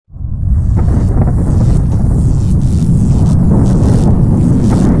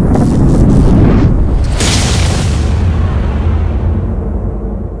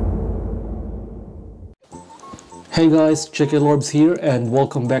Hey guys, JK Lorbs here and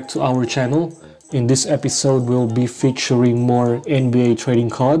welcome back to our channel. In this episode we'll be featuring more NBA trading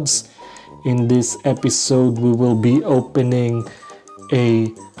cards. In this episode we will be opening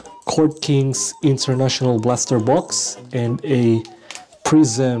a Court Kings International Blaster Box and a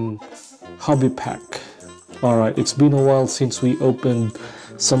Prizm Hobby Pack. Alright, it's been a while since we opened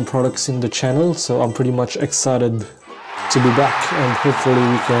some products in the channel, so I'm pretty much excited to be back and hopefully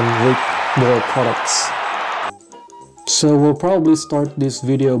we can rate more products. So we'll probably start this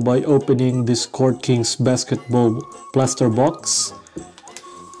video by opening this Court Kings Basketball Blaster Box.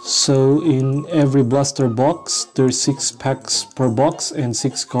 So in every blaster box, there's 6 packs per box and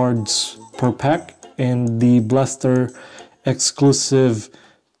 6 cards per pack. And the blaster exclusive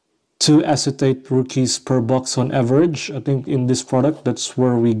 2 acetate rookies per box on average. I think in this product, that's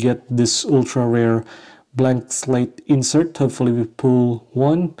where we get this ultra rare blank slate insert. Hopefully we pull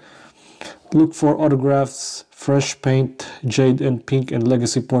one. Look for autographs, fresh paint, jade and pink, and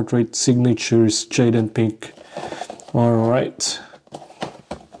legacy portrait signatures, jade and pink. Alright.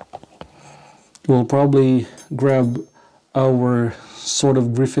 We'll probably grab our Sword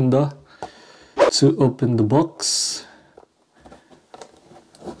of Gryffindor to open the box.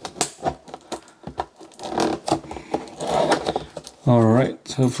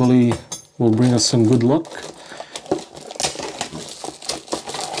 Alright, hopefully will bring us some good luck.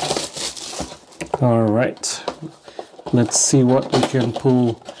 Alright, let's see what we can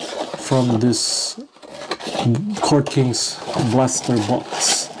pull from this Court Kings Blaster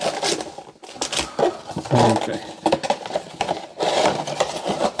Box. Okay.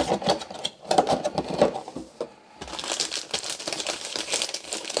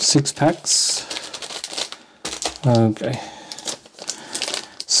 Six packs. Okay.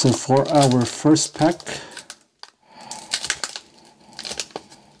 So for our first pack,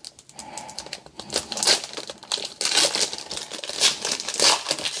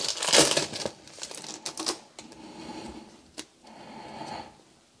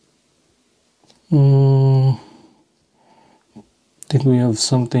 I think we have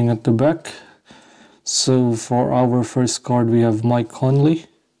something at the back. So for our first card we have Mike Conley,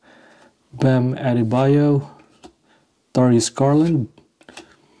 Bam Adebayo, Darius Garland,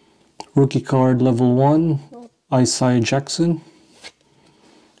 rookie card level 1, Isaiah Jackson,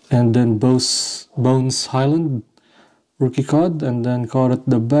 and then Bones Highland rookie card, and then card at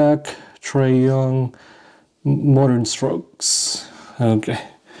the back, Trae Young, Modern Strokes. Okay.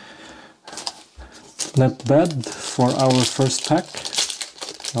 Not bad for our first pack.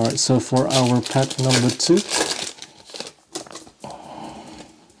 Alright, so for our pack number 2, I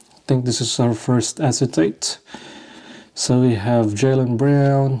think this is our first acetate. So we have Jaylen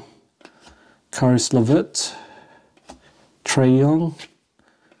Brown, Caris LeVert, Trae Young.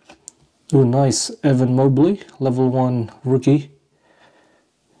 Oh, nice, Evan Mobley, level 1 rookie.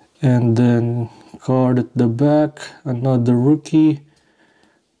 And then card at the back, another rookie,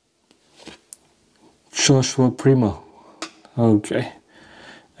 Joshua Primo. Okay.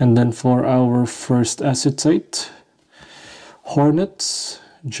 And then for our first acetate, Hornets,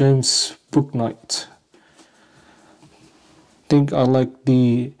 James Bouknight. I think I like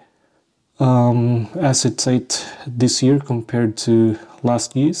the acetate this year compared to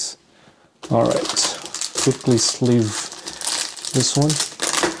last year's. Alright, quickly sleeve this one.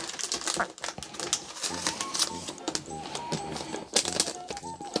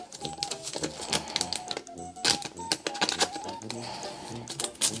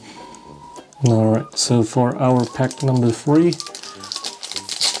 Alright, so for our pack number 3,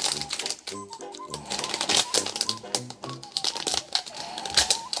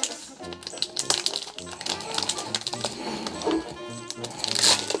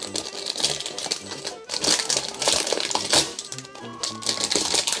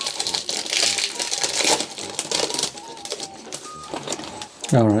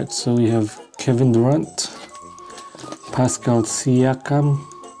 alright, so we have Kevin Durant, Pascal Siakam,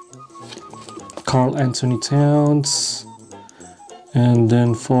 Karl Anthony Towns, and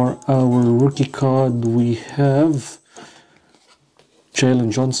then for our rookie card we have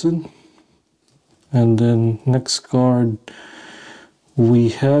Jalen Johnson, and then next card we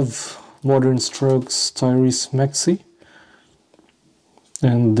have Modern Strokes Tyrese Maxey,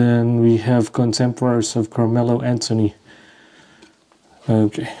 and then we have Contemporaries of Carmelo Anthony.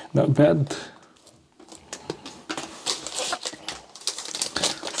 Okay, not bad.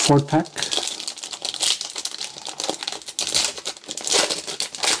 Fourth pack.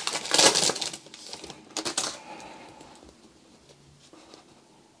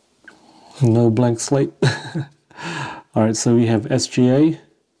 No blank slate. Alright, so we have SGA,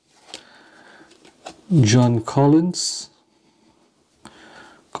 John Collins.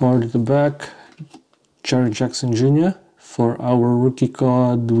 Card at the back, Jared Jackson Jr. For our rookie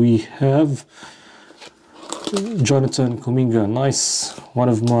card, we have Jonathan Kuminga. Nice, one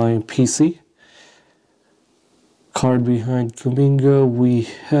of my PC. Card behind Kuminga, we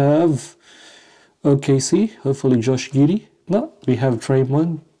have OKC, hopefully Josh Giddey. No, we have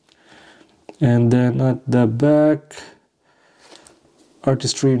Draymond. And then at the back,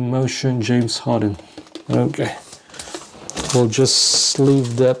 Artistry in Motion, James Harden. Okay, we'll just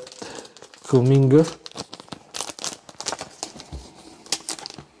leave that Kuminga.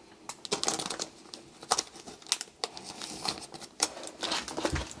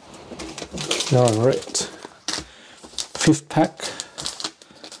 All right, fifth pack.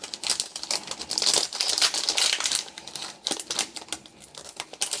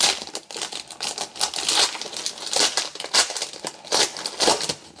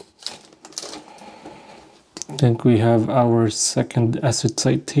 I think we have our second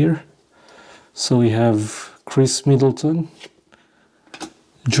acetate here. So we have Chris Middleton,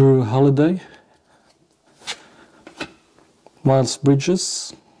 Drew Holiday, Miles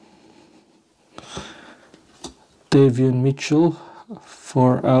Bridges, Davion Mitchell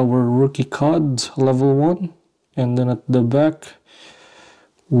for our rookie card, level 1. And then at the back,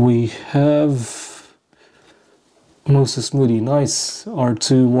 we have Moses Moody. Nice,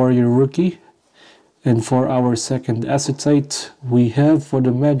 R2 Warrior rookie. And for our second acetate, we have for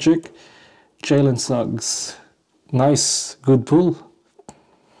the Magic, Jalen Suggs. Nice, good pull.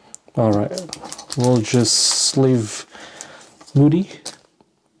 All right, we'll just leave Moody.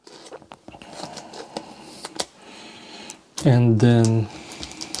 And then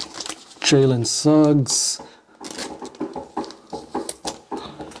Jalen Suggs.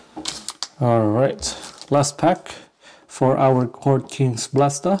 All right, last pack for our Court Kings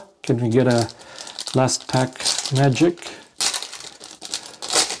Blaster. Can we get a last pack Magic?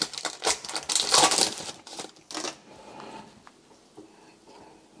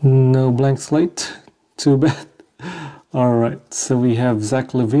 No blank slate, too bad. All right, so we have Zach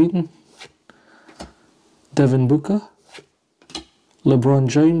LaVine, Devin Booker, LeBron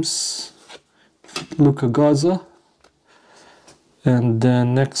James, Luka Garza, and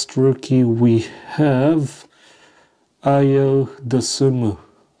then next rookie we have Ayo Dosunmu.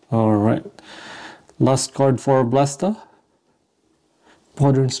 All right, last card for Blaster,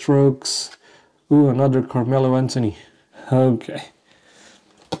 Modern Strokes. Ooh, another Carmelo Anthony. Okay,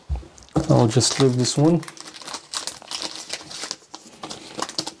 I'll just leave this one.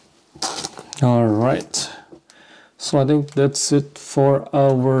 All right, so I think that's it for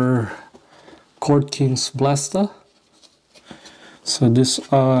our Court Kings Blaster. So these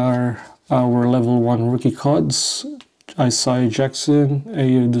are our level 1 rookie cards: Isaiah Jackson,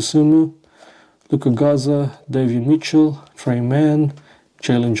 Ayo Dosunmu, Luka Garza, Davion Mitchell, Trey Mann,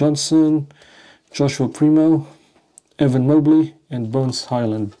 Jalen Johnson, Joshua Primo, Evan Mobley, and Bones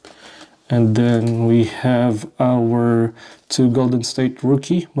Highland. And then we have our 2 Golden State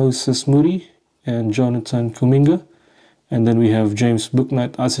rookie, Moses Moody and Jonathan Kuminga. And then we have James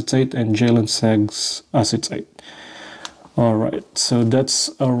Bouknight acetate and Jalen Suggs acetate. All right, so that's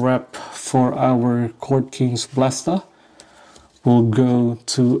a wrap for our Court Kings Blaster. We'll go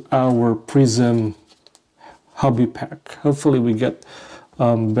to our Prizm Hobby pack. Hopefully we get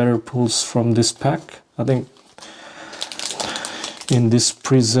better pulls from this pack. I think in this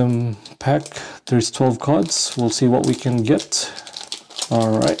Prizm pack there's 12 cards. We'll see what we can get.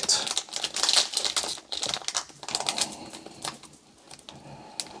 All right.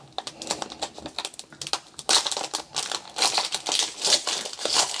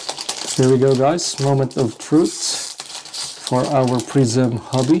 Here we go, guys. Moment of truth for our Prizm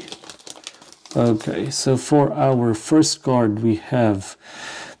Hobby. Okay, so for our first card we have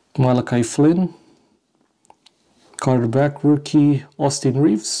Malachi Flynn, quarterback rookie Austin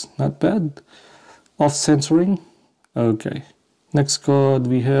Reeves, not bad. Off censoring. Okay, next card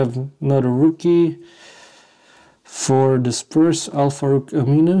we have another rookie for the Spurs, Al-Farouq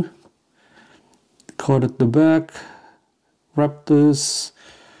Aminu. Card at the back, Raptors.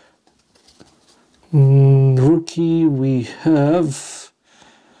 Rookie we have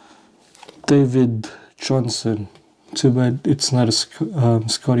David Johnson. Too bad it's not a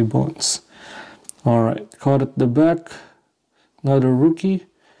Scotty Barnes. All right, card at the back, another rookie,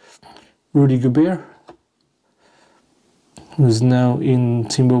 Rudy Gobert, who's now in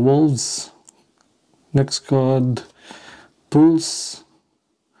Timberwolves. Next card, Bulls,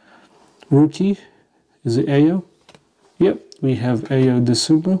 rookie, is it Ayo? Yep, we have Ayo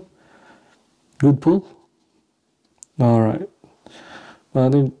Dosunmu. Good pull. All right, I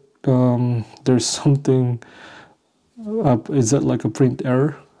think there's something up. Is that like a print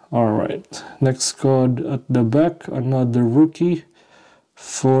error? All right, next card at the back, another rookie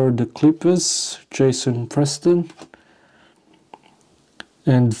for the Clippers, Jason Preston.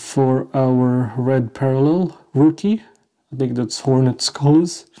 And for our red parallel rookie, I think that's Hornets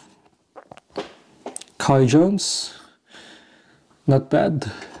colors, Kai Jones. Not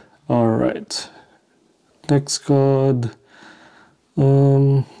bad. All right, next card.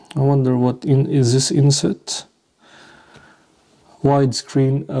 I wonder what is this insert?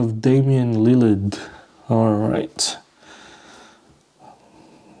 Widescreen of Damian Lillard. All right.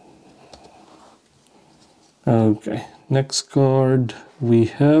 Okay, next card we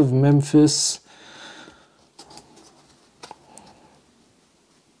have Memphis.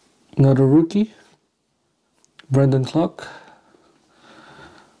 Another rookie, Brandon Clark.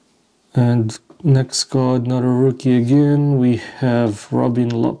 And next card, another rookie again, we have Robin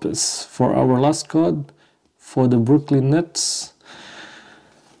Lopez. For our last card, for the Brooklyn Nets,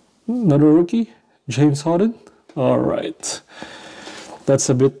 another rookie, James Harden. All right, that's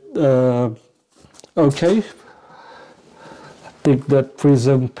a bit okay. I think that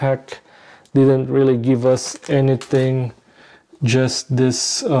Prizm pack didn't really give us anything, just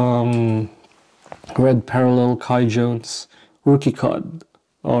this red parallel Kai Jones rookie card.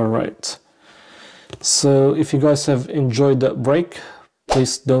 All right, so if you guys have enjoyed that break,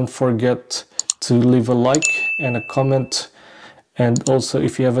 please don't forget to leave a like and a comment. And also,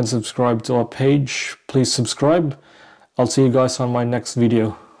 if you haven't subscribed to our page, please subscribe. I'll see you guys on my next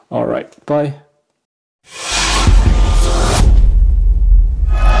video. All right, bye.